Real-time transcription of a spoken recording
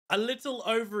A little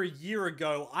over a year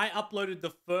ago, I uploaded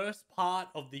the first part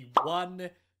of the 1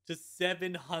 to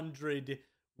 700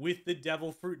 with the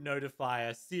Devil Fruit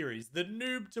Notifier series, the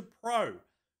Noob to Pro.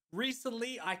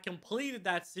 Recently, I completed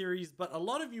that series, but a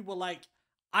lot of you were like,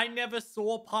 I never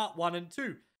saw part 1 and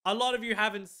 2. A lot of you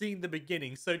haven't seen the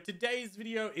beginning, so today's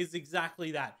video is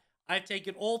exactly that. I've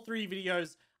taken all 3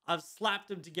 videos, I've slapped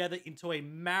them together into a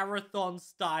marathon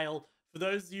style for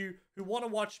those of you who want to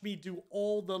watch me do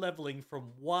all the leveling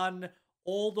from 1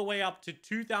 all the way up to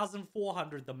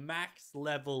 2,400, the max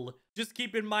level. Just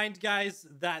keep in mind, guys,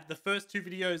 that the first 2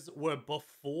 videos were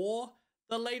before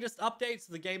the latest updates.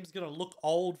 So the game's going to look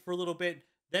old for a little bit,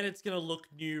 then it's going to look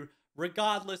new.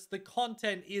 Regardless, the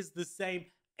content is the same.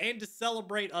 And to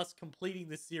celebrate us completing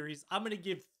this series, I'm going to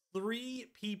give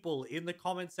 3 people in the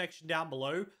comment section down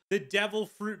below the Devil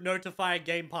Fruit Notifier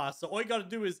Game Pass. So all you got to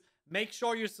do is make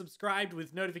sure you're subscribed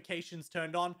with notifications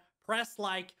turned on, press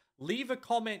like, leave a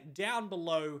comment down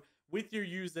below with your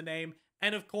username,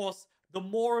 and of course, the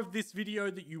more of this video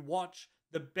that you watch,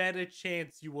 the better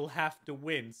chance you will have to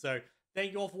win. So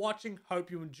thank you all for watching,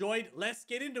 hope you enjoyed. Let's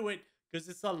get into it, because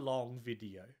it's a long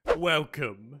video.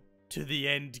 Welcome to the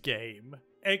end game.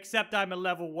 Except I'm a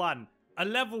level 1. A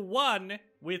level 1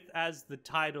 with, as the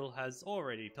title has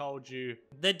already told you,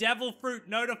 the Devil Fruit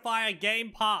Notifier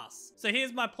Game Pass. So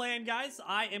here's my plan, guys.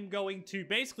 I am going to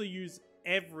basically use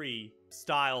every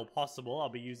style possible. I'll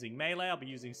be using melee, I'll be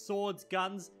using swords,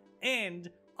 guns,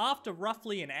 and after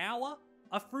roughly an hour,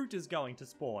 a fruit is going to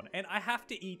spawn. And I have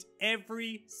to eat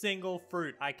every single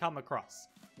fruit I come across,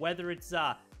 whether it's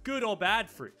good or bad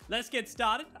fruit. Let's get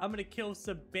started. I'm gonna kill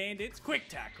some bandits. Quick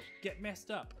tackle. Get messed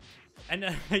up.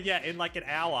 And yeah, in like an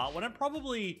hour, when I'm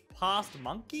probably past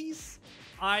monkeys,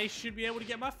 I should be able to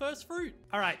get my first fruit.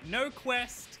 All right, no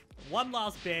quest, one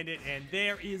last bandit, and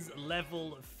there is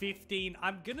level 15.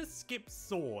 I'm gonna skip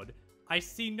sword. I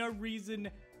see no reason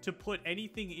to put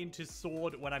anything into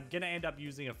sword when I'm gonna end up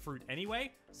using a fruit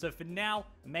anyway. So for now,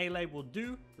 melee will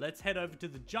do. Let's head over to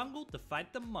the jungle to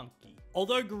fight the monkey.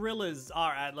 Although gorillas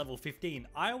are at level 15,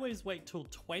 I always wait till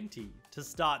 20 to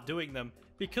start doing them.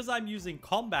 Because I'm using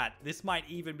combat, this might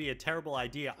even be a terrible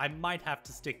idea. I might have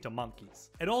to stick to monkeys.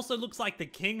 It also looks like the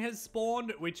king has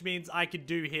spawned, which means I could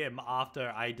do him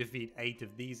after I defeat 8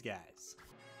 of these guys.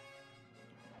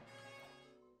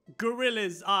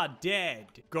 Gorillas are dead.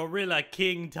 Gorilla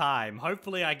King time.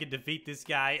 Hopefully I can defeat this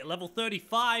guy. Level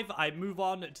 35, I move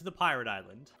on to the pirate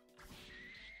island.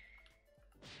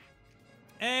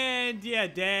 And yeah,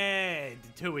 dead.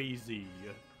 Too easy.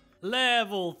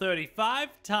 Level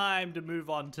 35, time to move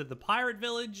on to the pirate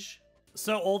village.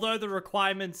 So although the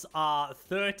requirements are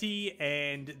 30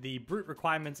 and the brute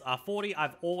requirements are 40,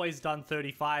 I've always done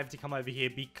 35 to come over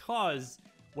here because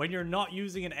when you're not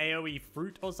using an AoE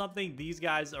fruit or something, these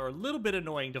guys are a little bit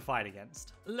annoying to fight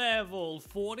against. Level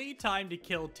 40, time to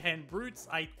kill 10 brutes.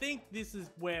 I think this is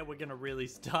where we're gonna really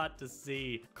start to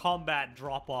see combat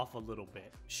drop off a little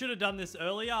bit. Should have done this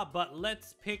earlier, but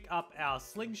let's pick up our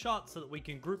slingshot so that we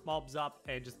can group mobs up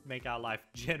and just make our life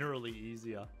generally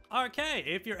easier. Okay,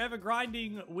 if you're ever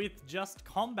grinding with just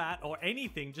combat or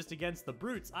anything just against the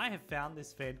brutes, I have found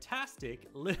this fantastic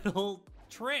little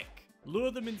trick.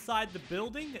 Lure them inside the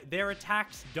building. Their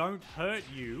attacks don't hurt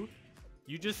you.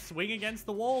 You just swing against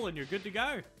the wall and you're good to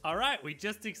go. All right, we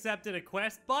just accepted a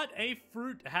quest, but a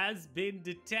fruit has been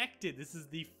detected. This is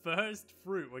the first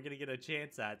fruit we're gonna get a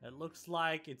chance at. It looks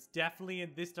like it's definitely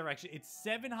in this direction. It's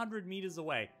 700 meters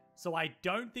away. So I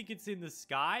don't think it's in the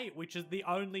sky, which is the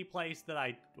only place that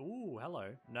I... Ooh, hello.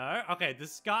 No? Okay, the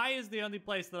sky is the only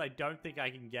place that I don't think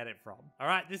I can get it from. All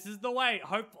right, this is the way.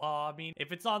 I mean,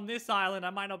 if it's on this island,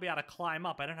 I might not be able to climb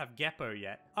up. I don't have Geppo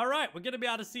yet. All right, we're going to be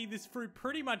able to see this fruit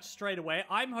pretty much straight away.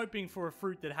 I'm hoping for a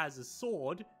fruit that has a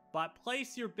sword, but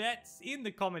place your bets in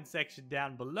the comment section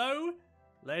down below.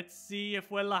 Let's see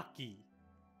if we're lucky.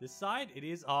 This side, it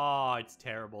is... Oh, it's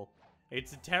terrible.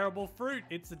 It's a terrible fruit.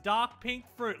 It's a dark pink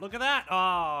fruit. Look at that.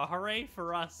 Oh, hooray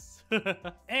for us.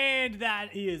 And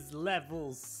that is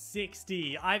level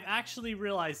 60. I've actually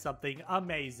realized something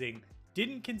amazing.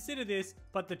 Didn't consider this,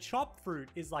 but the chopped fruit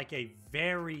is like a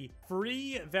very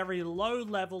free, very low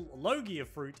level Logia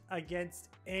fruit against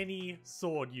any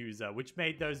sword user, which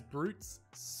made those brutes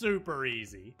super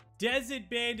easy. Desert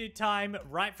Bandit time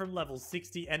right from level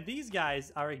 60, and these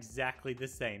guys are exactly the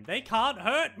same. They can't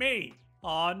hurt me.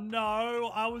 Oh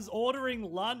no, I was ordering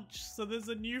lunch, so there's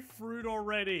a new fruit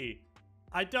already.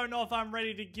 I don't know if I'm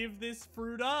ready to give this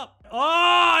fruit up. Oh,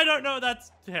 I don't know.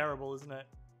 That's terrible, isn't it?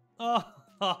 Oh,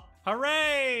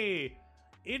 hooray!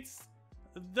 It's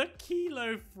the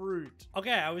kilo fruit.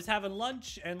 Okay, I was having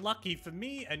lunch, and lucky for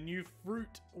me, a new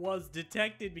fruit was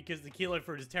detected because the kilo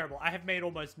fruit is terrible. I have made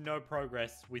almost no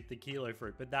progress with the kilo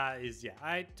fruit, but that is, yeah,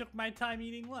 I took my time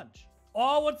eating lunch.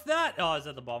 Oh, what's that? Oh, is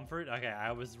that the bomb fruit? Okay,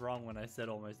 I was wrong when I said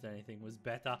almost anything was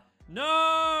better.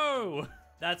 No!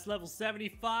 That's level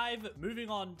 75. Moving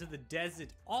on to the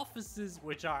desert offices,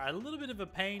 which are a little bit of a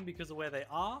pain because of where they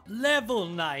are. Level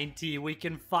 90. We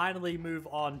can finally move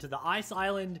on to the ice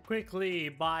island. Quickly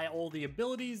buy all the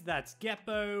abilities. That's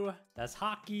Geppo. That's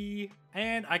Haki.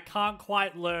 And I can't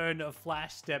quite learn a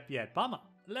flash step yet. Bummer.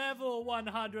 Level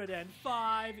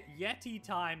 105. Yeti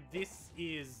time. This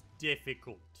is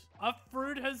difficult. A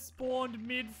fruit has spawned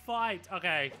mid-fight.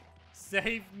 Okay.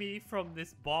 Save me from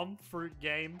this bomb fruit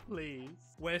game, please.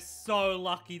 We're so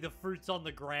lucky the fruit's on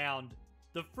the ground.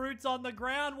 The fruit's on the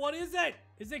ground. What is it?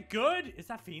 Is it good? Is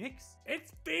that Phoenix?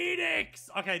 It's Phoenix!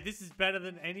 Okay, this is better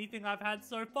than anything I've had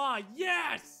so far.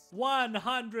 Yes!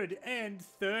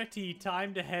 130.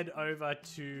 Time to head over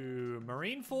to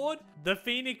Marineford. The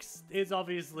Phoenix is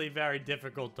obviously very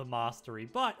difficult to mastery,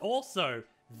 but also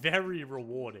very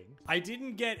rewarding. I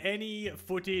didn't get any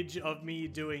footage of me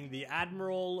doing the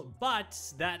Admiral, but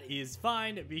that is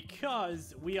fine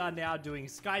because we are now doing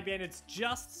Sky Bandits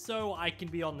just so I can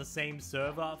be on the same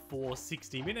server for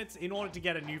 60 minutes in order to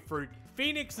get a new fruit.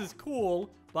 Phoenix is cool,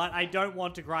 but I don't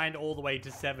want to grind all the way to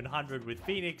 700 with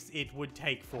Phoenix. It would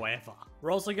take forever.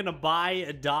 We're also going to buy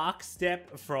a Dark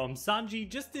Step from Sanji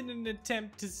just in an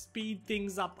attempt to speed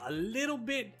things up a little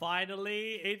bit.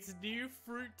 Finally, it's new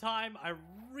fruit time. I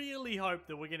really hope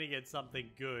that we're going to get something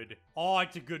good. Oh,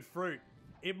 it's a good fruit.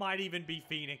 It might even be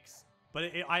Phoenix.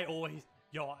 But I've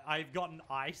gotten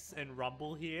Ice and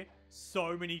Rumble here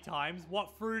so many times.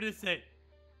 What fruit is it?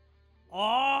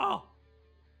 Oh!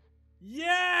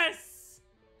 Yes!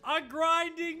 A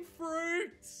grinding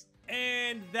fruit!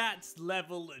 And that's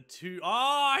level 2. Oh,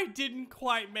 I didn't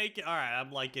quite make it. All right,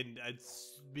 I'm like a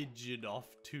smidgen off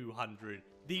 200.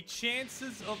 The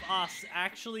chances of us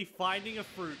actually finding a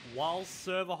fruit while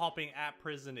server hopping at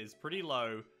prison is pretty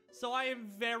low. So I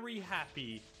am very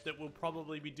happy that we'll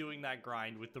probably be doing that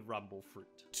grind with the Rumble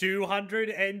fruit.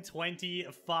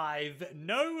 225.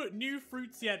 No new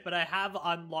fruits yet, but I have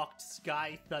unlocked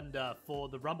Sky Thunder for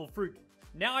the Rumble fruit.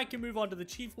 Now I can move on to the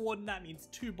Chief Warden. That means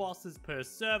 2 bosses per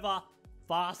server.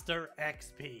 Faster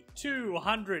XP.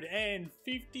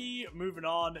 250. Moving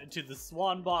on to the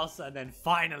Swan boss. And then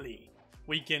finally,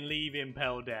 we can leave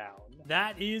Impel down.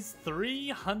 That is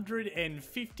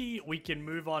 350. We can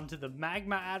move on to the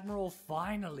Magma Admiral.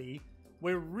 Finally,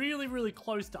 we're really, really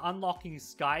close to unlocking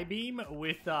Skybeam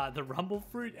with the Rumble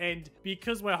fruit. And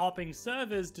because we're hopping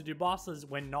servers to do bosses,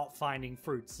 we're not finding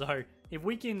fruit. So if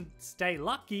we can stay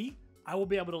lucky, I will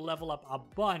be able to level up a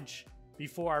bunch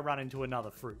before I run into another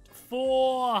fruit.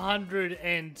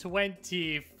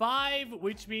 425,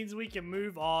 which means we can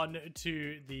move on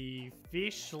to the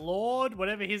Fish Lord,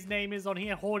 whatever his name is on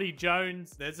here, Haughty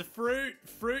Jones. There's a fruit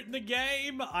in the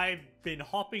game. I've been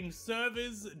hopping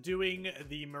servers, doing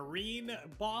the Marine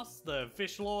boss, the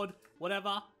Fish Lord,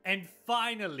 whatever. And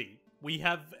finally, we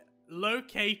have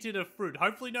located a fruit.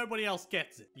 Hopefully nobody else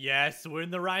gets it. Yes, we're in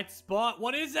the right spot.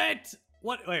 What is it?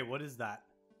 Wait, what is that?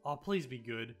 Oh, please be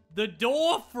good. The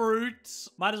door fruit.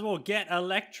 Might as well get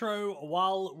Electro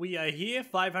while we are here.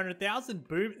 500,000.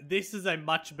 Boom. This is a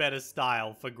much better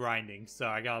style for grinding. So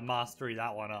I gotta mastery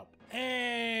that one up.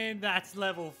 And that's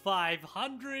level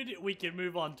 500. We can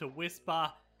move on to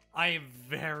Whisper. I am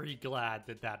very glad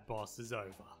that that boss is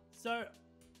over. So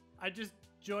I just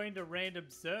joined a random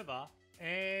server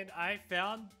and I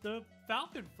found the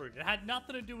Falcon fruit. It had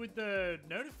nothing to do with the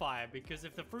notifier because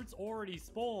if the fruit's already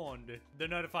spawned, the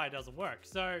notifier doesn't work.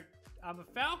 So I'm a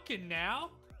Falcon now.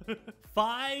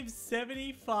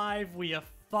 575. We are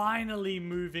finally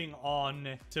moving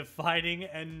on to fighting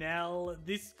Enel.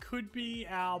 This could be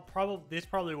our this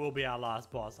probably will be our last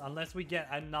boss unless we get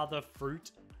another fruit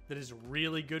that is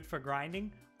really good for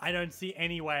grinding. I don't see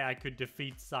any way I could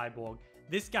defeat Cyborg.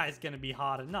 This guy's going to be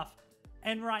hard enough.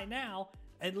 And right now,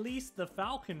 at least the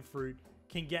Falcon fruit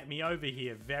can get me over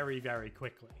here very, very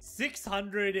quickly.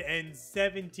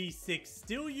 676.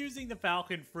 Still using the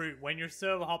Falcon fruit. When you're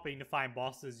server hopping to find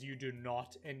bosses, you do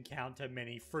not encounter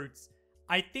many fruits.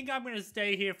 I think I'm going to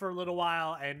stay here for a little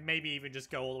while and maybe even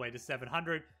just go all the way to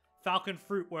 700. Falcon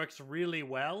fruit works really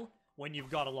well when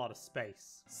you've got a lot of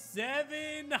space.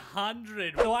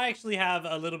 700. So I actually have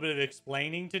a little bit of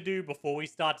explaining to do before we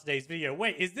start today's video.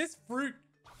 Wait, is this fruit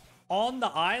on the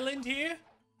island here?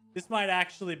 This might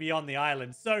actually be on the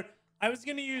island. So I was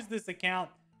going to use this account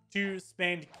to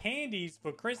spend candies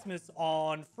for Christmas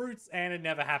on fruits, and it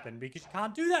never happened because you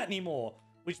can't do that anymore.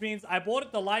 Which means I bought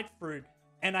it the light fruit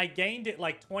and I gained it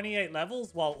like 28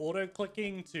 levels while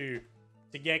auto-clicking to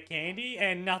get candy,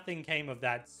 and nothing came of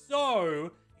that.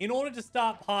 So, in order to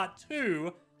start part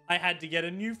 2, I had to get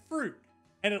a new fruit.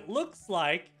 And it looks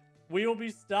like we will be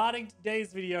starting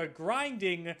today's video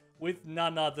grinding with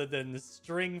none other than the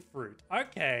string fruit.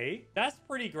 Okay, that's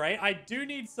pretty great. I do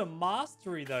need some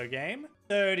mastery though, game.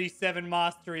 37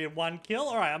 mastery and 1 kill.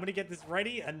 All right, I'm gonna get this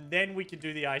ready and then we can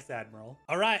do the Ice Admiral.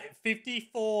 All right,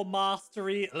 54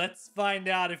 mastery. Let's find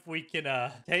out if we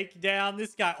can take down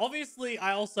this guy. Obviously,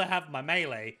 I also have my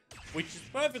melee, which is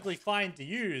perfectly fine to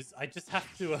use. I just have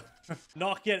to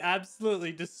not get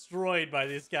absolutely destroyed by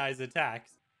this guy's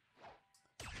attacks.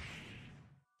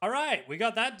 All right, we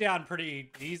got that down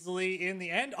pretty easily in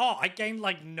the end. Oh, I gained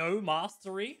like no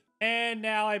mastery. And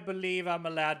now I believe I'm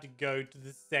allowed to go to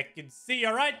the second sea.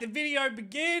 All right, the video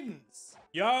begins.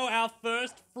 Yo, our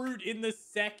first fruit in the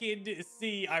second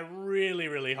sea. I really,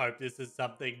 really hope this is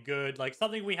something good. Like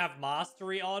something we have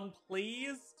mastery on,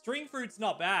 please. String fruit's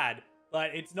not bad,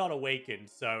 but it's not awakened.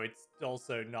 So it's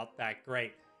also not that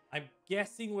great. I'm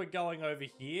guessing we're going over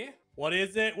here. What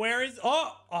is it? Where is...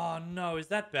 Oh no, is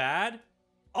that bad?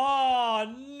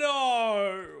 Oh,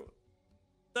 no.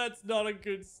 That's not a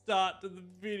good start to the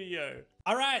video.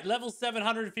 All right, level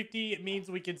 750 means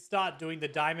we can start doing the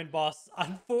diamond boss.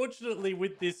 Unfortunately,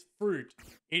 with this fruit,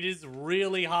 it is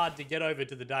really hard to get over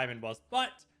to the diamond boss.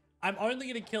 But I'm only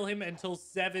going to kill him until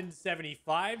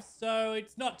 775, so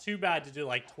it's not too bad to do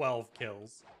like 12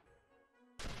 kills.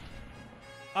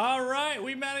 All right,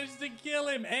 we managed to kill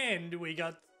him, and we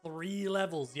got 3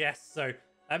 levels. Yes, so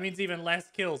that means even less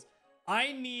kills.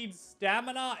 I need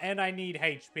stamina and I need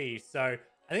HP. So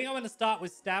I think I'm going to start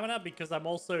with stamina because I'm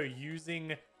also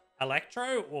using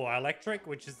electro or electric,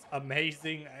 which is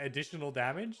amazing additional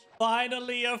damage.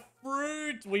 Finally, a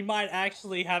fruit. We might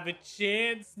actually have a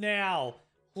chance now.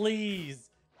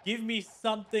 Please give me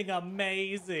something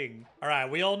amazing. All right,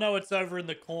 we all know it's over in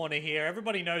the corner here.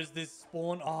 Everybody knows this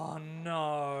spawn. Oh,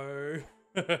 no.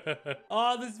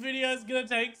 Oh, this video is gonna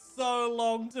take so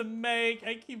long to make.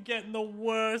 I keep getting the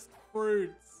worst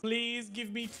fruits. Please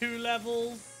give me 2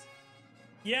 levels.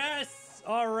 Yes.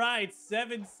 All right,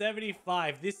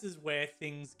 775. This is where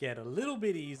things get a little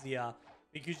bit easier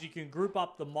because you can group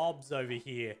up the mobs over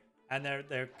here and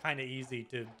they're kind of easy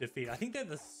to defeat. I think they're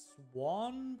the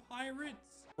swan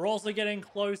pirates. We're also getting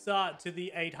closer to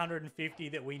the 850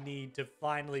 that we need to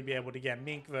finally be able to get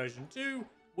Mink version 2,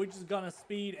 which is gonna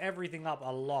speed everything up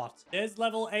a lot. There's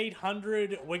level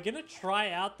 800. We're gonna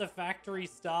try out the factory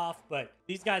staff, but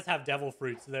these guys have devil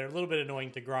fruits, so they're a little bit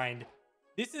annoying to grind.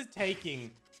 This is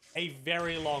taking a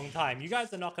very long time. You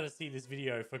guys are not gonna see this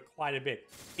video for quite a bit.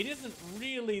 It isn't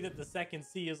really that the second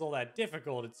sea is all that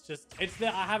difficult. It's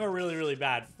that I have a really, really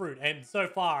bad fruit, and so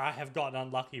far I have gotten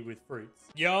unlucky with fruits.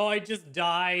 Yo, I just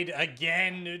died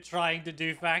again trying to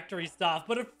do factory staff,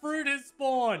 but a fruit has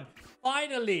spawned.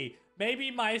 Finally.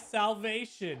 Maybe my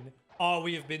salvation. Oh,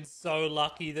 we have been so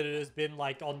lucky that it has been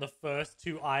like on the first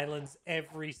 2 islands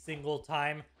every single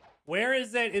time. Where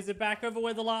is it? Is it back over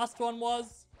where the last one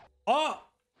was? Oh,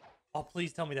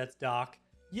 please tell me that's dark.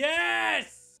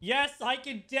 Yes! Yes, I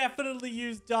can definitely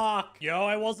use dark. Yo,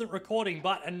 I wasn't recording,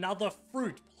 but another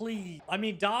fruit, please. I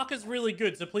mean, dark is really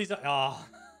good, so please don't... Oh.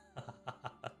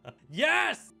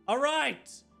 Yes! All right.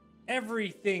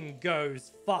 Everything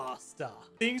goes faster.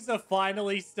 Things are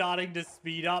finally starting to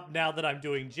speed up now that I'm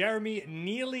doing Jeremy,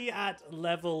 nearly at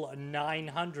level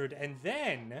 900. And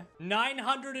then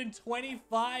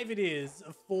 925 it is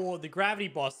for the gravity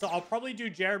boss. So I'll probably do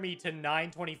Jeremy to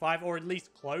 925 or at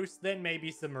least close, then maybe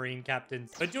some marine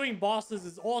captains. But doing bosses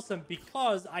is awesome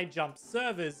because I jump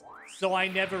servers, so I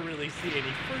never really see any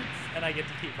fruits and I get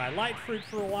to keep my light fruit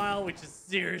for a while, which is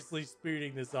seriously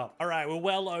speeding this up. All right, we're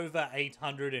well over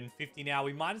 850 now.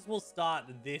 We might as well start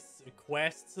this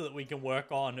quest so that we can work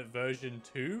on version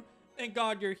 2. Thank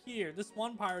God you're here. The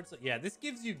Swan Pirates, yeah, this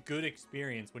gives you good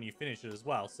experience when you finish it as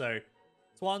well. So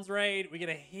Swan's Raid, we get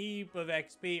a heap of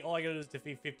XP. All I gotta do is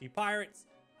defeat 50 pirates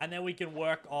and then we can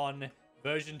work on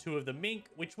version 2 of the Mink,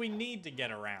 which we need to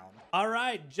get around. All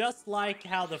right, just like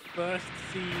how the first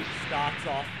sea starts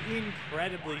off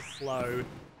incredibly slow,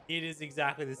 it is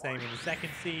exactly the same in the second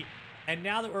sea. And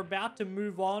now that we're about to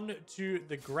move on to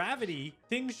the gravity,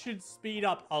 things should speed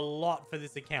up a lot for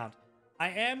this account. I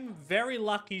am very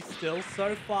lucky still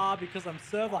so far because I'm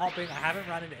server hopping. I haven't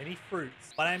run into any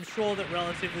fruits, but I'm sure that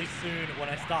relatively soon when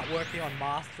I start working on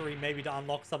mastery, maybe to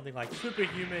unlock something like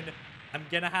superhuman, I'm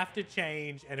gonna have to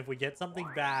change, and if we get something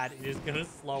bad, it is gonna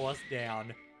slow us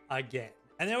down again.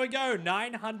 And there we go,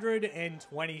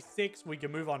 926. We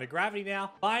can move on to gravity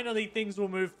now. Finally, things will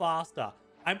move faster.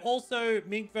 I'm also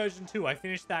Mink version 2. I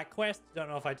finished that quest. Don't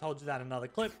know if I told you that in another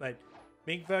clip, but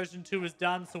Mink version 2 is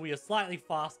done, so we are slightly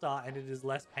faster and it is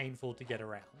less painful to get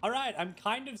around. All right, I'm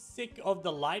kind of sick of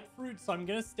the light fruit, so I'm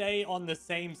going to stay on the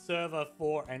same server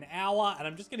for an hour, and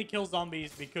I'm just going to kill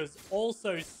zombies because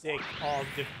also sick of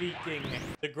defeating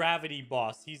the gravity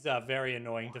boss. He's very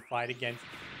annoying to fight against.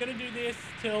 Gonna do this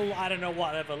till, I don't know,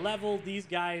 whatever level. These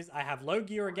guys I have low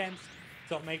gear against,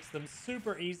 so it makes them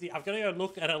super easy. I've got to go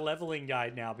look at a leveling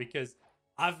guide now because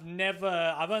I've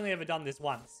only ever done this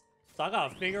once. So I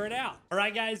gotta figure it out. All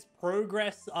right, guys,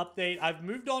 progress update. I've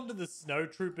moved on to the snow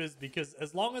troopers because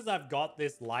as long as I've got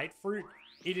this light fruit,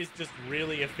 it is just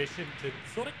really efficient to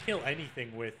sort of kill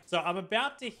anything with. So I'm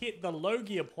about to hit the low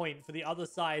gear point for the other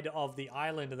side of the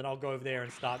island, and then I'll go over there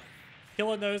and start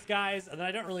killing those guys. And then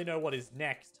I don't really know what is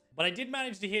next. But I did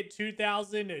manage to hit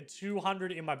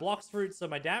 2,200 in my Blox Fruits, so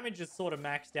my damage is sort of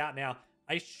maxed out now.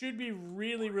 I should be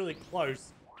really, really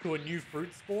close to a new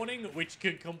fruit spawning, which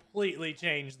could completely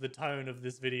change the tone of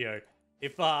this video.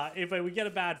 If we get a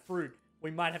bad fruit,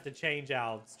 we might have to change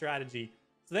our strategy.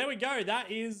 So there we go.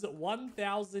 That is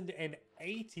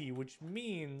 1,080, which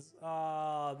means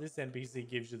this NPC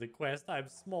gives you the quest. I have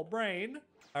small brain.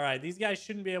 All right, these guys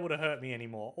shouldn't be able to hurt me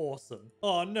anymore. Awesome.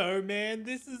 Oh no, man,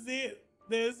 this is it.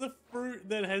 There's a fruit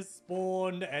that has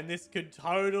spawned, and this could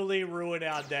totally ruin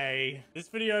our day. This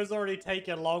video's already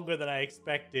taken longer than I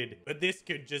expected, but this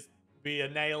could just be a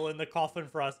nail in the coffin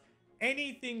for us.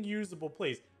 Anything usable,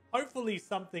 please. Hopefully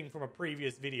something from a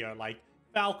previous video, like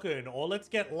Falcon, or let's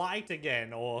get light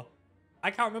again, or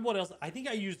I can't remember what else. I think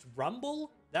I used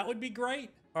Rumble. That would be great.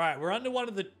 All right, we're under one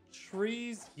of the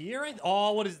trees here.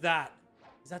 Oh, what is that?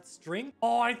 Is that string?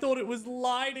 Oh, I thought it was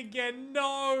light again.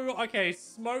 No. Okay,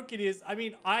 smoke it is. I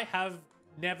mean, I have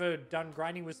never done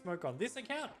grinding with smoke on this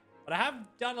account, but I have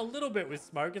done a little bit with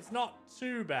smoke. It's not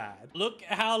too bad. Look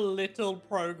how little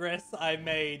progress I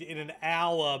made in an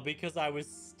hour because I was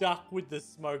stuck with the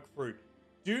smoke fruit.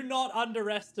 Do not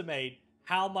underestimate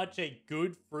how much a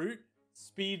good fruit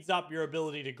speeds up your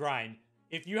ability to grind.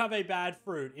 If you have a bad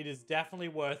fruit, it is definitely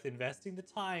worth investing the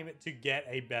time to get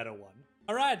a better one.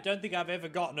 All right, don't think I've ever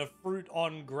gotten a fruit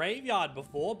on Graveyard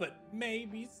before, but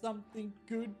maybe something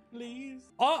good, please.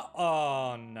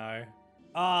 Oh no.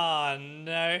 Oh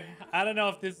no. I don't know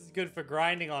if this is good for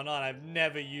grinding or not. I've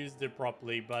never used it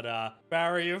properly, but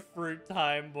barrier fruit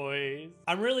time, boys.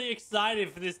 I'm really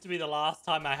excited for this to be the last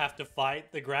time I have to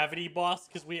fight the gravity boss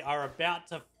because we are about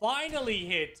to finally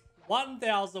hit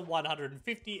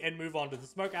 1,150 and move on to the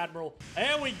Smoke Admiral.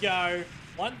 There we go.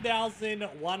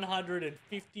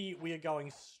 1,150. We are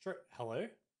going straight. Hello?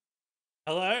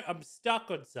 Hello? I'm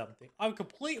stuck on something. I'm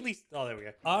completely... Oh, there we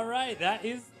go. All right. That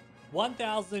is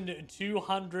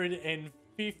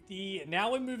 1,250.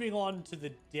 Now we're moving on to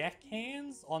the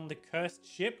deckhands on the cursed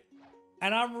ship.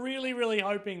 And I'm really, really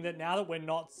hoping that now that we're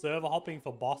not server hopping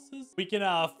for bosses, we can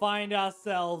find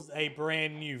ourselves a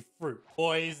brand new fruit.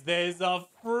 Boys, there's a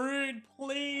fruit.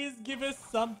 Please give us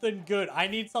something good. I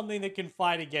need something that can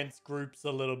fight against groups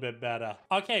a little bit better.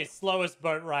 Okay, slowest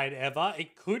boat ride ever.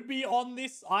 It could be on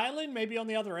this island, maybe on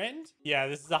the other end. Yeah,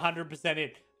 this is 100%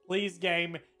 it. Please,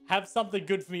 game, have something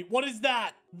good for me. What is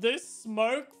that? This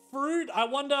smoke fruit? I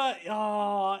wonder,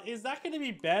 is that going to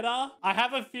be better? I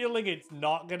have a feeling it's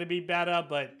not going to be better,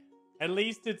 but at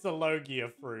least it's a low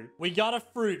gear fruit. We got a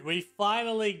fruit. We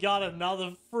finally got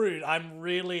another fruit. I'm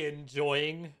really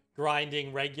enjoying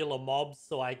grinding regular mobs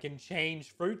so I can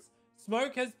change fruits.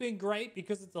 Smoke has been great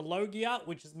because it's a low gear,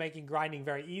 which is making grinding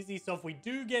very easy. So if we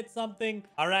do get something,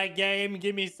 all right, game,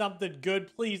 give me something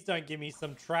good. Please don't give me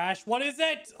some trash. What is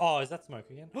it? Oh, is that smoke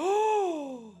again?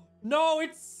 Oh, no,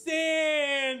 it's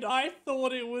sand. I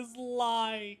thought it was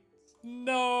light.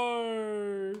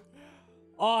 No.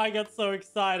 Oh, I got so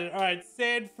excited. All right,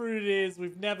 sand fruit it is.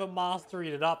 We've never mastered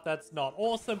it up. That's not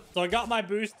awesome. So I got my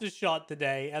booster shot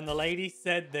today, and the lady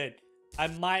said that I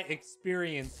might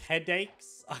experience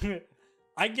headaches.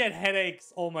 I get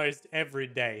headaches almost every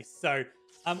day, so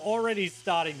I'm already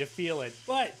starting to feel it.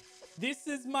 But this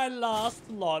is my last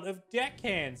lot of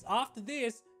deckhands. After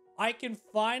this, I can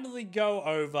finally go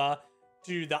over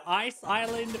to the ice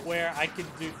island where I can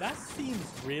do... That seems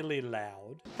really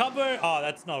loud. Cover... Oh,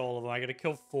 that's not all of them. I gotta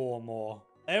kill 4 more.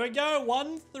 There we go.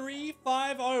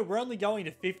 1,350. We're only going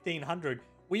to 1,500.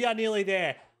 We are nearly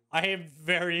there. I am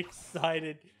very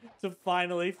excited to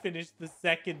finally finish the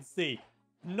second sea.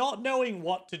 Not knowing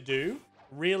what to do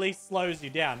really slows you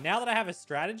down. Now that I have a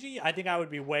strategy, I think I would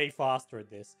be way faster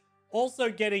at this. Also,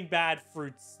 getting bad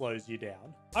fruits slows you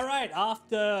down. All right,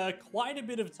 after quite a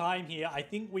bit of time here, I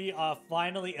think we are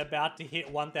finally about to hit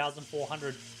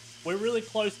 1,400. We're really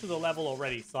close to the level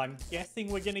already, so I'm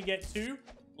guessing we're going to get 2.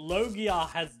 Logia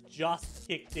has just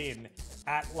kicked in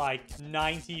at like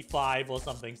 95 or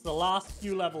something. So the last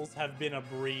few levels have been a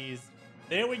breeze.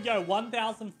 There we go,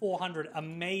 1,400,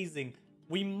 amazing.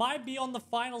 We might be on the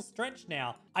final stretch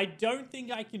now. I don't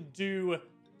think I can do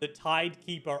the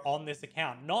Tidekeeper on this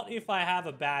account. Not if I have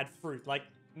a bad fruit. Like,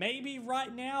 maybe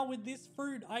right now with this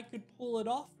fruit, I could pull it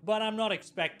off, but I'm not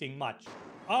expecting much.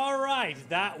 All right,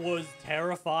 that was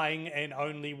terrifying and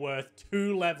only worth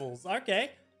 2 levels.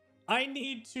 Okay, I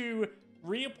need to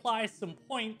reapply some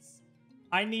points.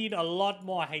 I need a lot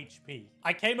more HP.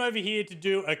 I came over here to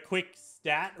do a quick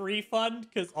stat refund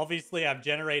because obviously I've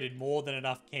generated more than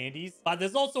enough candies. But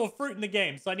there's also a fruit in the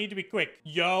game, so I need to be quick.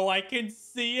 Yo, I can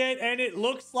see it and it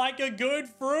looks like a good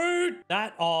fruit.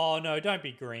 Oh no, don't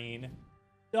be green.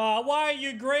 Why are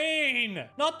you green?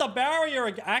 Not the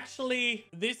barrier. Actually,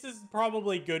 this is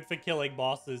probably good for killing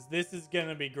bosses. This is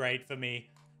gonna be great for me.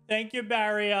 Thank you,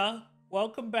 barrier.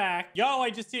 Welcome back. Yo, I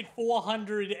just hit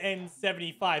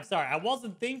 475. Sorry, I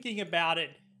wasn't thinking about it,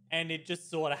 and it just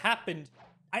sort of happened.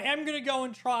 I am going to go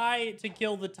and try to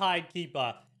kill the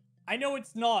Tidekeeper. I know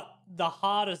it's not the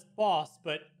hardest boss,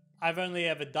 but I've only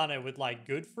ever done it with, like,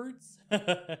 good fruits.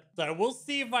 So we'll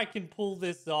see if I can pull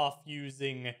this off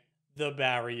using the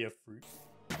barrier fruit.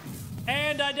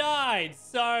 And I died.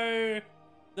 So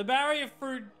the barrier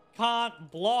fruit can't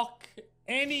block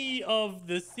any of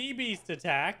the sea beast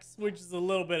attacks, which is a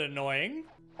little bit annoying.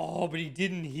 Oh, but he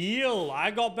didn't heal.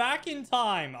 I got back in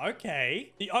time.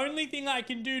 Okay. The only thing I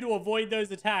can do to avoid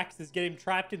those attacks is get him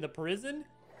trapped in the prison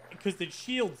because it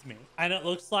shields me. And it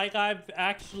looks like I've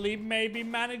actually maybe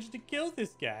managed to kill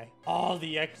this guy. Oh,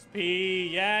 the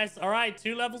XP. Yes. All right.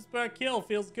 2 levels per kill.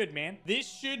 Feels good, man.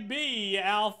 This should be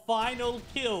our final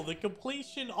kill. The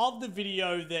completion of the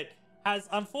video that has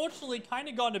unfortunately kind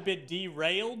of gotten a bit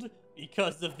derailed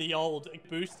because of the old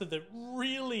booster that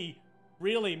really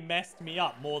messed me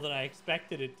up more than I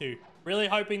expected it to. Really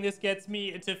hoping this gets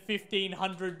me to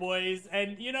 1,500, boys.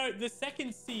 And, you know, the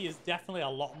second sea is definitely a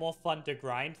lot more fun to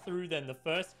grind through than the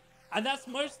first. And that's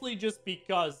mostly just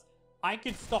because I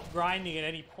could stop grinding at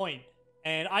any point.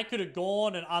 And I could have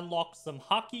gone and unlocked some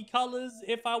Hucky colors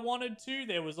if I wanted to.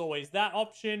 There was always that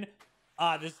option.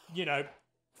 This, you know,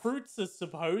 fruits are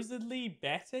supposedly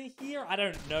better here. I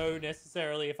don't know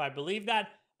necessarily if I believe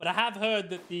that, but I have heard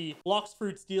that the Blox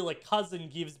Fruits dealer cousin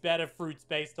gives better fruits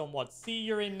based on what sea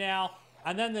you're in now.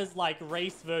 And then there's like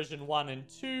race version 1 and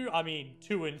 2. I mean,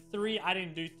 2 and 3. I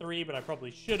didn't do 3, but I probably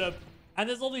should have. And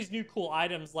there's all these new cool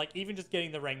items, like even just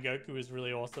getting the Rengoku is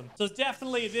really awesome. So it's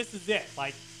definitely, this is it.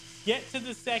 Like, get to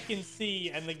the second sea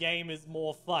and the game is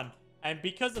more fun. And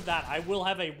because of that, I will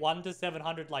have a 1 to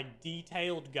 700 like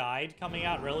detailed guide coming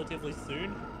out relatively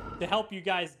soon to help you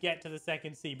guys get to the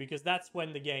second sea, because that's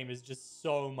when the game is just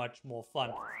so much more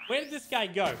fun. Where did this guy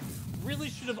go? Really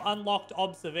should have unlocked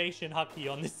observation Hucky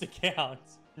on this account.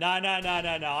 No.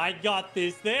 I got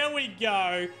this. There we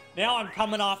go. Now I'm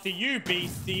coming after you,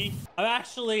 beastie. I've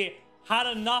actually had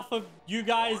enough of you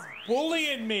guys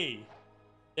bullying me.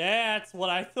 That's what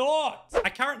I thought. I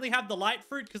currently have the light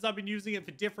fruit because I've been using it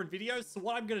for different videos. So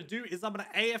what I'm going to do is I'm going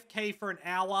to AFK for an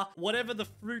hour. Whatever the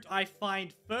fruit I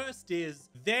find first is,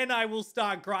 then I will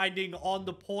start grinding on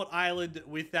the port island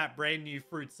with that brand new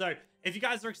fruit. So if you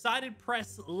guys are excited,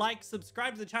 press like,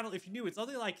 subscribe to the channel. If you're new, it's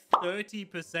only like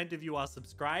 30% of you are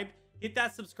subscribed. Hit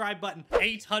that subscribe button.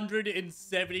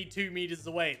 872 meters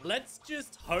away. Let's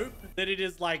just hope that it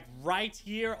is like right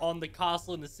here on the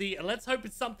castle in the sea. And let's hope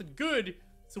it's something good,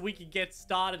 so we can get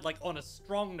started like on a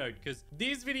strong note, because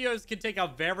these videos can take a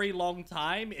very long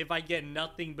time if I get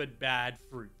nothing but bad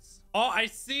fruits. Oh, I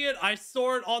see it. I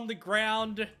saw it on the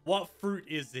ground. What fruit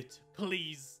is it?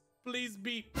 Please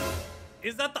be...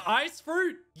 Is that the ice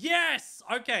fruit? Yes.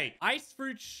 Okay. Ice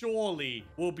fruit surely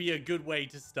will be a good way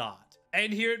to start.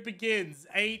 And here it begins.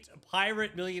 8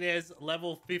 pirate millionaires,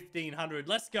 level 1500.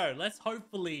 Let's go. Let's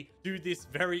hopefully do this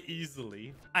very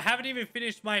easily. I haven't even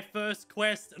finished my first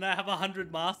quest and I have 100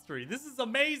 mastery. This is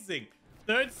amazing.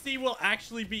 Third sea will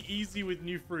actually be easy with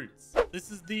new fruits.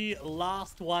 This is the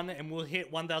last one and we'll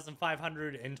hit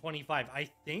 1,525. I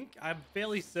think. I'm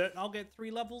fairly certain I'll get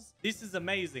 3 levels. This is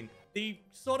amazing. The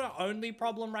sort of only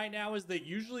problem right now is that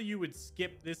usually you would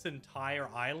skip this entire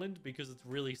island because it's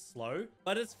really slow.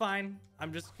 But it's fine.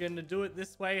 I'm just going to do it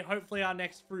this way. Hopefully our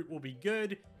next fruit will be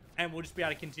good and we'll just be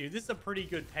able to continue. This is a pretty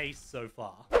good pace so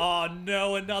far. Oh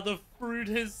no, another fruit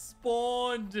has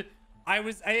spawned. I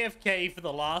was AFK for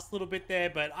the last little bit there,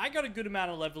 but I got a good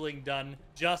amount of leveling done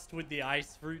just with the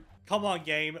ice fruit. Come on,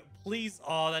 game. Please.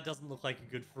 Oh, that doesn't look like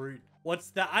a good fruit. What's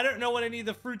that? I don't know what any of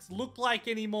the fruits look like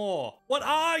anymore. What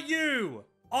are you?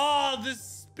 Oh, the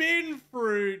spin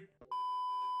fruit.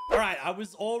 All right, I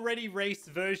was already race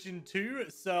version 2,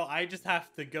 so I just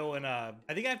have to go and, I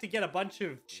think I have to get a bunch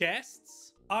of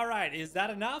chests. All right, is that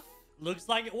enough? Looks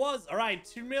like it was. All right,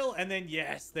 2 mil, and then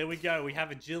yes, there we go. We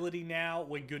have agility now.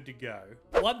 We're good to go.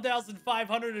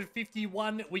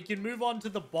 1,551. We can move on to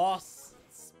the boss.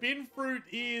 Spin fruit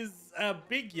is a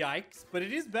big yikes, but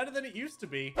it is better than it used to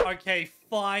be. Okay,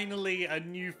 finally a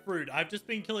new fruit. I've just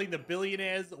been killing the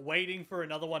billionaires, waiting for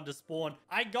another one to spawn.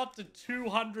 I got to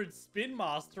 200 spin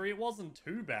mastery. It wasn't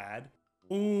too bad.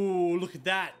 Ooh, look at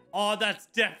that. Oh, that's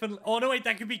definitely... Oh, no, wait,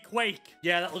 that could be Quake.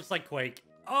 Yeah, that looks like Quake.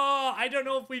 Oh, I don't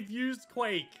know if we've used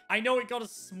Quake. I know it got a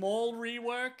small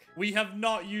rework. We have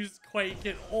not used Quake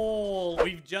at all.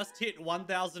 We've just hit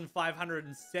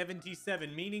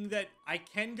 1,577, meaning that I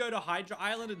can go to Hydra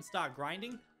Island and start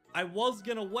grinding. I was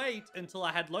gonna wait until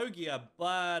I had Logia,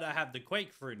 but I have the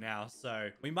Quake fruit now, so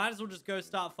we might as well just go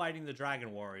start fighting the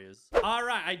Dragon Warriors. All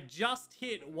right, I just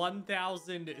hit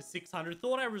 1,600.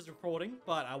 Thought I was recording,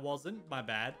 but I wasn't. My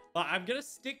bad. But I'm gonna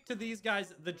stick to these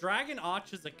guys. The Dragon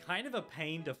Archers are kind of a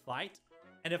pain to fight.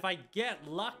 And if I get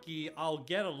lucky, I'll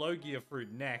get a Logia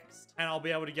fruit next. And I'll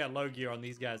be able to get Logia on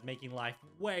these guys, making life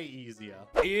way easier.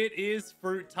 It is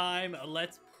fruit time.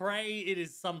 Let's pray it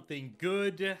is something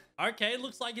good. Okay,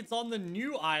 looks like it's on the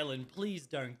new island. Please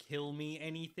don't kill me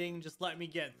anything. Just let me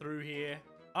get through here.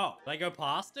 Oh, did I go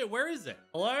past it? Where is it?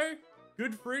 Hello?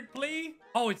 Good fruit, please?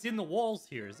 Oh, it's in the walls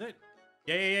here, is it?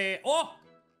 Yeah. Oh!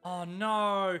 Oh,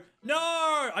 no.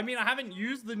 No! I mean, I haven't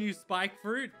used the new spike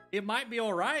fruit. It might be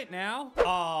all right now.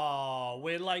 Oh,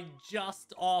 we're like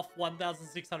just off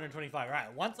 1,625. All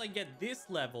right, once I get this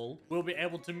level, we'll be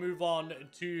able to move on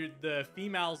to the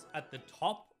females at the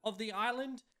top of the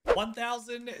island.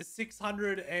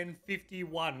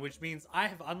 1,651, which means I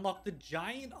have unlocked the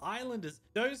giant islanders.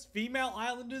 Those female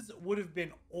islanders would have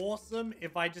been awesome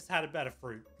if I just had a better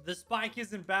fruit. The spike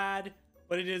isn't bad,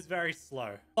 but it is very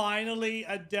slow. Finally,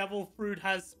 a devil fruit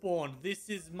has spawned. This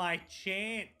is my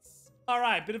chance. All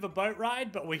right, bit of a boat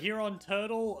ride, but we're here on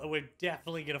Turtle. We're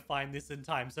definitely gonna find this in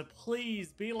time. So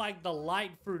please be like the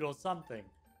light fruit or something.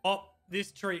 Oh,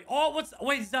 this tree. Oh,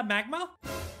 wait, is that magma?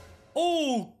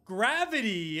 Oh,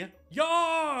 gravity.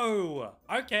 Yo.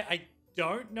 Okay, I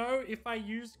don't know if I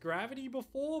used gravity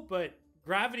before, but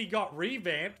gravity got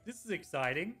revamped. This is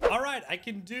exciting. All right, I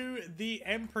can do the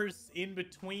Empress in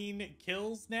between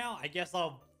kills now. I guess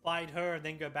I'll fight her and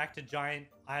then go back to Giant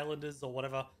Islanders or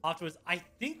whatever afterwards. I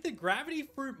think the gravity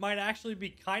fruit might actually be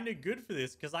kind of good for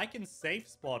this because I can safe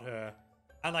spot her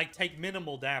and like take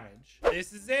minimal damage.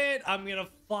 This is it. I'm gonna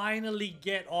finally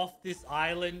get off this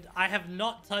island. I have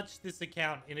not touched this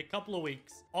account in a couple of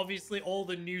weeks. Obviously, all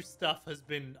the new stuff has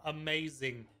been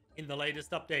amazing in the latest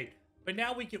update. But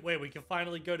now we can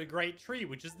finally go to Great Tree,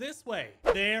 which is this way.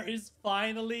 There is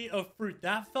finally a fruit.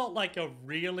 That felt like a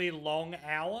really long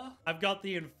hour. I've got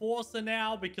the Enforcer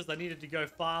now because I needed to go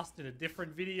fast in a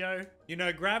different video. You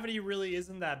know, gravity really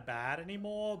isn't that bad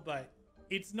anymore, but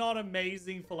it's not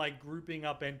amazing for like grouping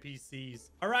up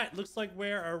NPCs. All right, looks like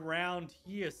we're around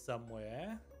here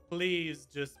somewhere. Please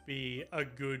just be a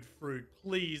good fruit.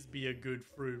 Please be a good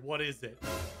fruit. What is it?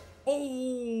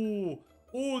 Oh,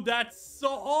 that's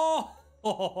so...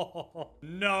 Oh,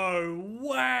 no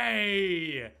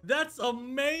way. That's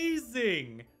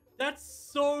amazing. That's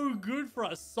so good for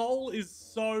us. Soul is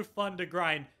so fun to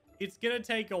grind. It's going to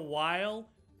take a while,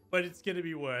 but it's going to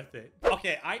be worth it.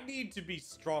 Okay, I need to be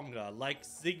stronger, like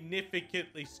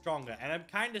significantly stronger. And I'm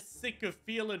kind of sick of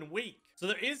feeling weak. So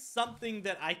there is something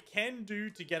that I can do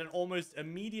to get an almost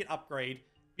immediate upgrade.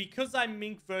 Because I'm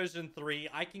Mink version 3,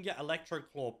 I can get Electro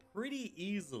Claw pretty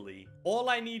easily. All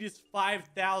I need is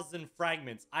 5,000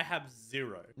 fragments. I have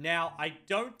 0. Now, I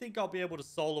don't think I'll be able to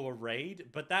solo a raid,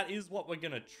 but that is what we're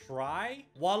gonna try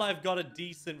while I've got a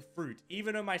decent fruit.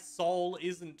 Even though my soul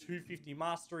isn't 250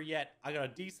 mastery yet, I got a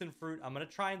decent fruit. I'm gonna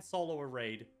try and solo a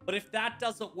raid. But if that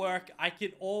doesn't work, I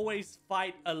can always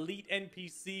fight elite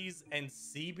NPCs and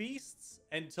sea beasts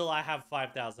until I have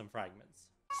 5,000 fragments.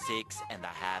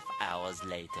 6.5 hours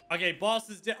later. Okay, boss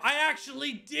is dead. I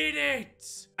actually did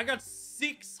it! I got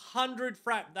 600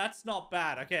 That's not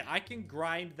bad. Okay, I can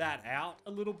grind that out a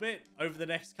little bit over the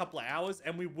next couple of hours,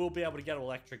 and we will be able to get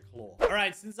Electric Claw. All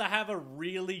right, since I have a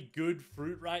really good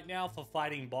fruit right now for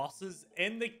fighting bosses,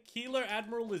 and the Kilo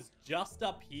Admiral is just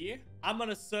up here, I'm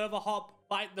gonna server hop,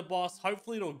 fight the boss.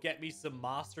 Hopefully it'll get me some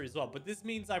mastery as well. But this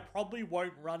means I probably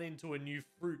won't run into a new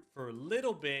fruit for a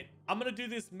little bit. I'm going to do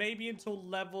this maybe until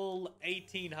level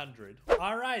 1800.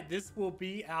 All right, this will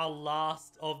be our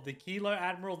last of the Kilo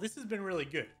Admiral. This has been really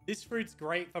good. This fruit's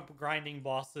great for grinding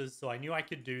bosses, so I knew I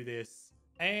could do this.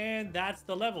 And that's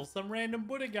the level. Some random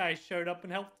Buddha guy showed up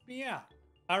and helped me out.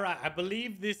 All right, I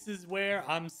believe this is where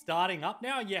I'm starting up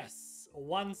now. Yes,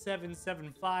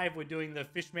 1775. We're doing the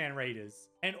Fishman Raiders.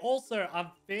 And also, I'm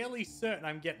fairly certain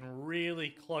I'm getting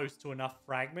really close to enough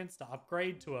fragments to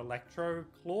upgrade to Electro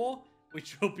Claw,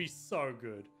 which will be so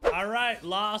good. All right,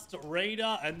 last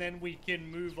raider, and then we can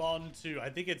move on to, I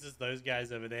think it's just those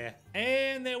guys over there.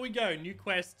 And there we go. New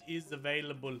quest is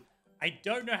available. I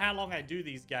don't know how long I do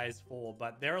these guys for,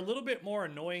 but they're a little bit more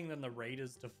annoying than the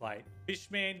raiders to fight.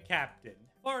 Fishman Captain.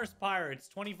 Forest Pirates,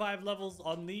 25 levels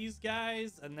on these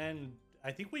guys, and then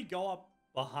I think we go up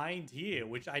behind here,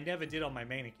 which I never did on my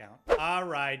main account. All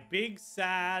right, big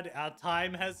sad, our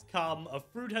time has come. A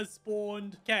fruit has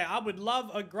spawned. Okay, I would love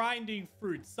a grinding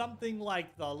fruit, something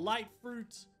like the light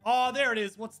fruit. Oh, there it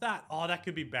is. What's that? Oh, that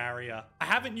could be barrier. I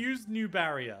haven't used new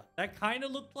barrier. That kind of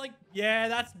looked like, yeah,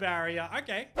 that's barrier.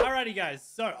 Okay. Alrighty, guys.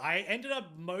 So I ended up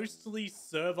mostly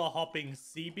server hopping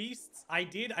sea beasts. I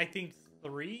did, I think,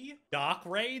 3 dark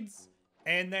raids,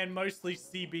 and then mostly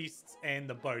sea beasts and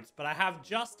the boats. But I have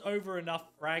just over enough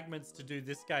fragments to do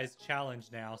this guy's challenge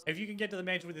now. If you can get to the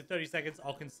mansion within 30 seconds,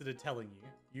 I'll consider telling you.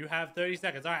 You have 30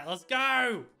 seconds. All right, let's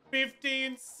go.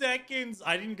 15 seconds.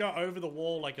 I didn't go over the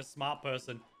wall like a smart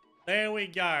person. There we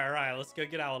go. All right, let's go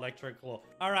get our Electro Claw.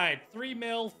 All right, 3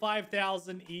 mil,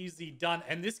 5,000, easy, done.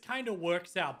 And this kind of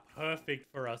works out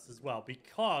perfect for us as well,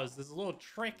 because there's a little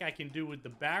trick I can do with the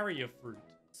barrier fruit.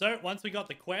 So once we got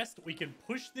the quest, we can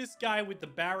push this guy with the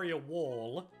barrier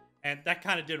wall. And that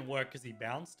kind of didn't work because he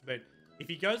bounced. But if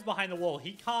he goes behind the wall,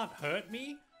 he can't hurt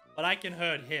me, but I can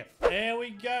hurt him. There we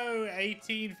go,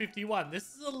 1851.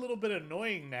 This is a little bit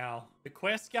annoying now. The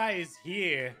quest guy is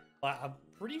here, but I'm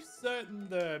pretty certain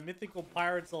the mythical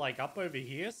pirates are like up over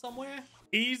here somewhere.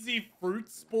 Easy fruit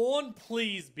spawn,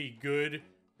 please be good.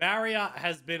 Barrier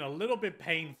has been a little bit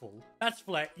painful. That's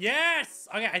flame. Yes!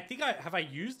 Okay, I think have I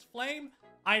used flame?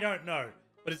 I don't know,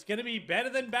 but it's gonna be better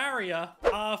than barrier.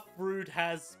 Our fruit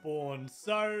has spawned.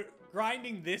 So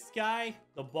grinding this guy,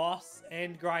 the boss,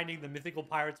 and grinding the mythical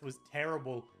pirates was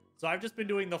terrible. So I've just been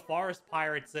doing the forest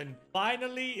pirates, and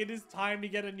finally it is time to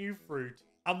get a new fruit.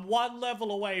 I'm 1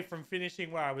 level away from finishing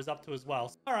where I was up to as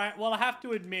well. All right, well, I have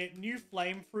to admit, new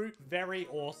flame fruit, very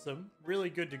awesome.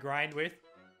 Really good to grind with.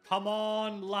 Come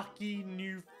on, lucky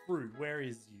new fruit. Where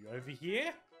is you? Over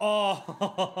here?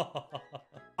 Oh,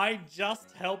 I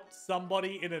just helped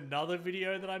somebody in another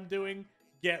video that I'm doing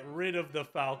get rid of the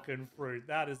falcon fruit.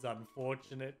 That is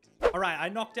unfortunate. All right, I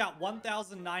knocked out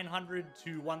 1,900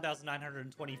 to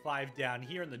 1,925 down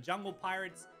here in the jungle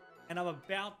pirates, and I'm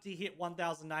about to hit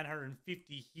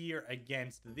 1,950 here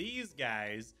against these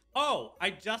guys. Oh,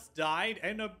 I just died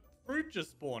and a fruit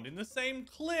just spawned in the same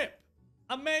clip.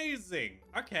 Amazing.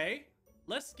 Okay,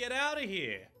 let's get out of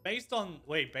here. Based on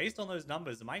those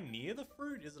numbers, am I near the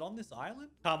fruit? Is it on this island?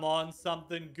 Come on,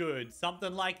 something good.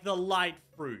 Something like the light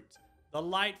fruit. The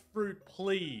light fruit,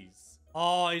 please.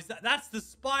 Oh, that's the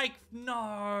spike?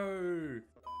 No.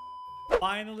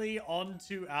 Finally, on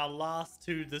to our last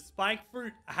 2. The spike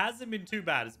fruit hasn't been too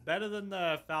bad. It's better than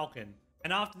the falcon.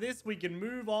 And after this, we can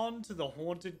move on to the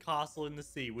haunted castle in the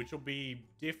sea, which will be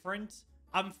different.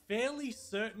 I'm fairly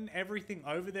certain everything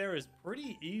over there is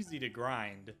pretty easy to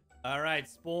grind. All right,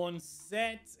 spawn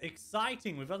set.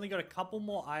 Exciting. We've only got a couple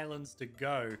more islands to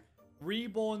go.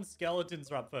 Reborn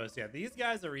skeletons are up first. Yeah, these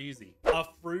guys are easy. A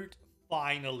fruit,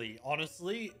 finally.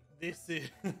 Honestly, this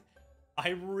is...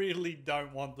 I really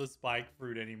don't want the spike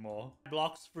fruit anymore.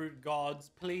 Blox Fruit gods,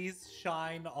 please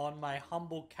shine on my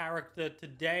humble character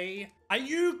today. Are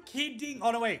you kidding?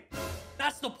 Oh, no, wait.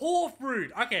 That's the poor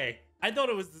fruit. Okay. I thought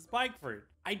it was the spike fruit.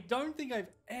 I don't think I've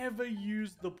ever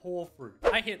used the poor fruit.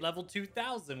 I hit level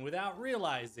 2000 without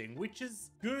realizing, which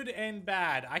is good and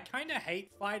bad. I kind of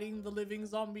hate fighting the living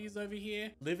zombies over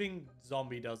here. Living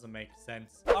zombie doesn't make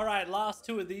sense. All right, last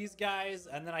 2 of these guys,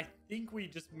 and then I think we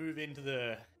just move into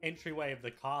the entryway of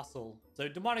the castle. So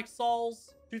demonic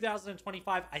souls,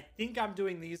 2025. I think I'm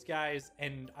doing these guys,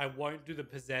 and I won't do the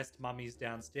possessed mummies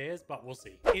downstairs, but we'll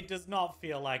see. It does not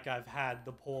feel like I've had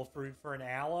the poor fruit for an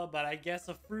hour, but I guess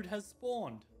a fruit has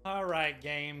spawned. All right,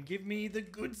 game, give me the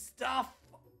good stuff.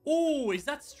 Oh, is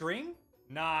that string?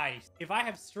 Nice. If I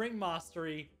have string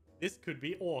mastery, this could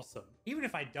be awesome. Even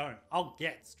if I don't, I'll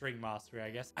get string mastery,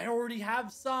 I guess. I already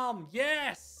have some.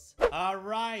 Yes. All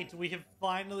right, we have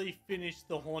finally finished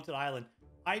the haunted island.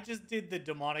 I just did the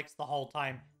demonics the whole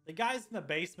time. The guys in the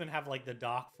basement have like the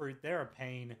dark fruit. They're a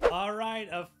pain. All right,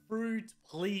 a fruit.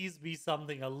 Please be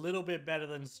something a little bit better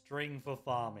than string for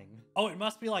farming. Oh, it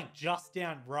must be like just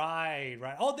down. Right.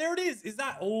 Oh, there it is. Is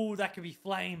that? Oh, that could be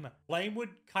flame. Flame would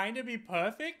kind of be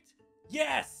perfect.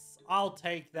 Yes. I'll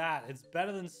take that. It's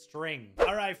better than string.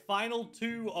 All right, final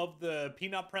 2 of the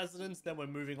peanut presidents. Then we're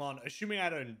moving on, assuming I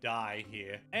don't die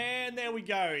here. And there we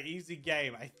go. Easy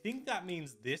game. I think that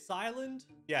means this island.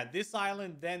 Yeah, this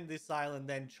island, then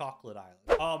chocolate island.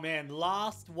 Oh man,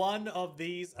 last one of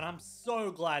these. And I'm so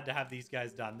glad to have these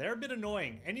guys done. They're a bit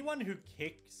annoying. Anyone who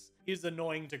kicks is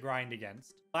annoying to grind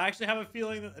against. I actually have a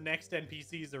feeling that the next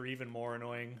NPCs are even more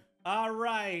annoying. All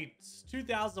right,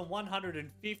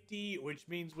 2,150, which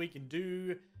means we can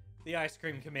do the ice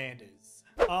cream commanders.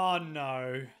 Oh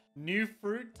no, new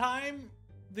fruit time?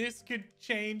 This could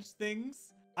change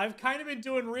things. I've kind of been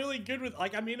doing really good with,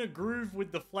 like, I'm in a groove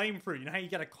with the flame fruit. You know how you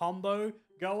get a combo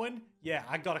going? Yeah,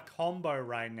 I got a combo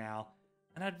right now.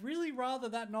 And I'd really rather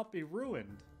that not be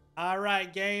ruined. All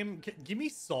right, game, give me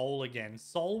soul again.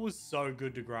 Soul was so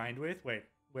good to grind with. Wait,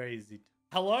 where is it?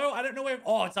 Hello? I don't know where.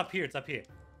 Oh, it's up here. It's up here.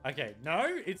 Okay,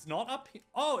 no, it's not up here.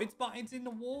 Oh, it's in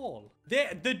the wall.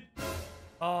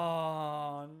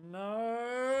 Oh,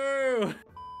 no.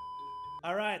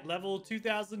 All right, level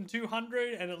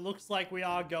 2,200, and it looks like we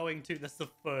are going to, that's the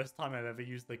first time I've ever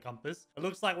used the compass. It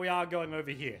looks like we are going over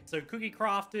here. So cookie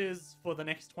crafters for the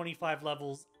next 25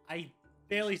 levels. I'm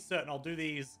fairly certain I'll do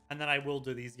these, and then I will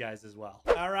do these guys as well.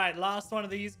 All right, last one of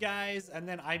these guys, and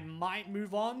then I might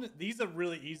move on. These are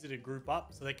really easy to group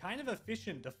up, so they're kind of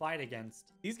efficient to fight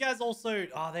against. These guys also,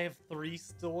 oh, they have 3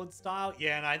 sword style.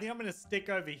 Yeah, and I think I'm gonna stick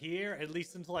over here, at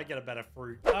least until I get a better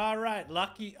fruit. All right,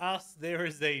 lucky us, there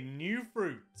is a new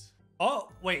fruit. Oh,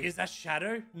 wait, is that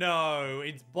Shadow? No,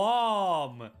 it's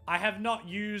Bomb. I have not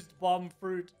used Bomb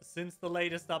fruit since the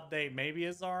latest update. Maybe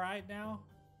it's all right now.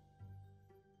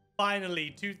 Finally,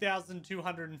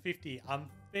 2,250. I'm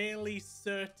fairly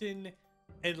certain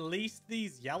at least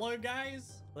these yellow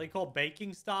guys, they call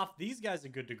baking stuff. These guys are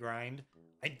good to grind.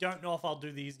 I don't know if I'll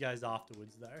do these guys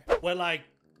afterwards, though. We're like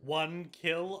 1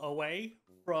 kill away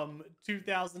from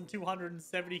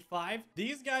 2,275.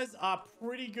 These guys are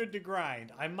pretty good to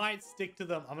grind. I might stick to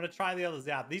them. I'm going to try the others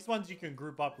out. These ones you can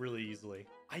group up really easily.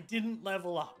 I didn't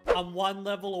level up. I'm 1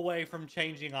 level away from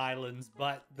changing islands,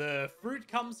 but the fruit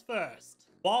comes first.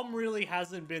 Bomb really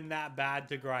hasn't been that bad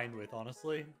to grind with,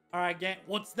 honestly. All right, game.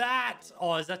 What's that?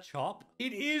 Oh, is that Chop?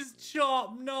 It is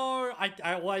Chop. No,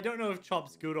 well, I don't know if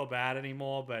Chop's good or bad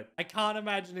anymore, but I can't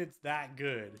imagine it's that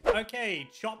good. Okay,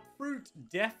 Chop fruit,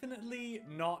 definitely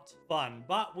not fun,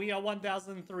 but we are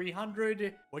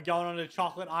 1,300. We're going on to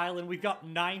Chocolate Island. We've got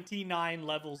 99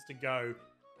 levels to go.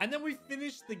 And then we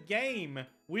finished the game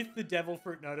with the Devil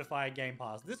Fruit Notifier Game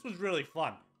Pass. This was really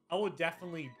fun. I would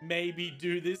definitely maybe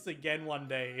do this again one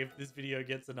day if this video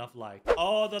gets enough likes.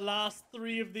 Oh, the last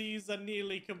 3 of these are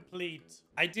nearly complete.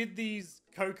 I did these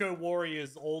Cocoa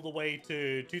Warriors all the way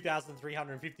to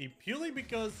 2,350 purely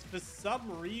because for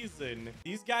some reason,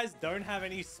 these guys don't have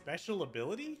any special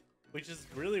ability, which is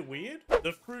really weird.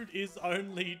 The fruit is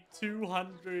only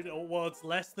 200, or well, it's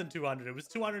less than 200. It was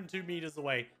 202 meters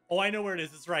away. Oh, I know where it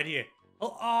is. It's right here.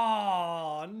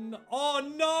 Oh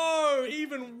no,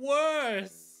 even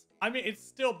worse. I mean, it's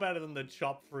still better than the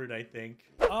Chop fruit, I think.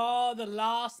 Oh, the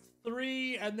last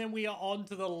 3, and then we are on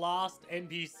to the last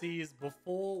NPCs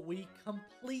before we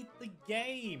complete the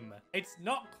game. It's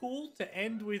not cool to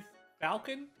end with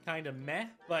Falcon, kind of meh,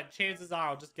 but chances are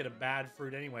I'll just get a bad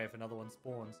fruit anyway if another one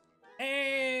spawns.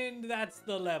 And that's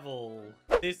the level.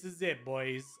 This is it,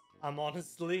 boys.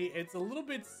 Honestly, it's a little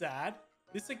bit sad.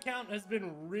 This account has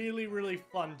been really, really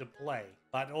fun to play,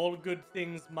 but all good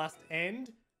things must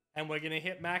end. And we're going to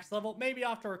hit max level, maybe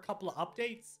after a couple of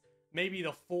updates, maybe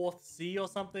the 4th C or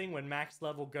something, when max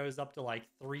level goes up to like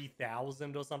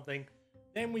 3,000 or something.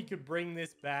 Then we could bring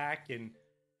this back and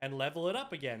level it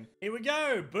up again. Here we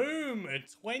go. Boom.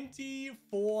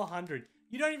 2,400.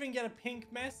 You don't even get a pink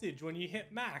message when you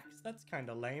hit max. That's kind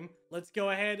of lame. Let's go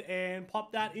ahead and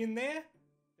pop that in there.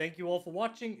 Thank you all for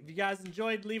watching. If you guys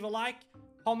enjoyed, leave a like.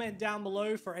 Comment down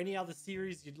below for any other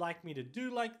series you'd like me to do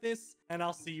like this, and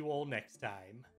I'll see you all next time.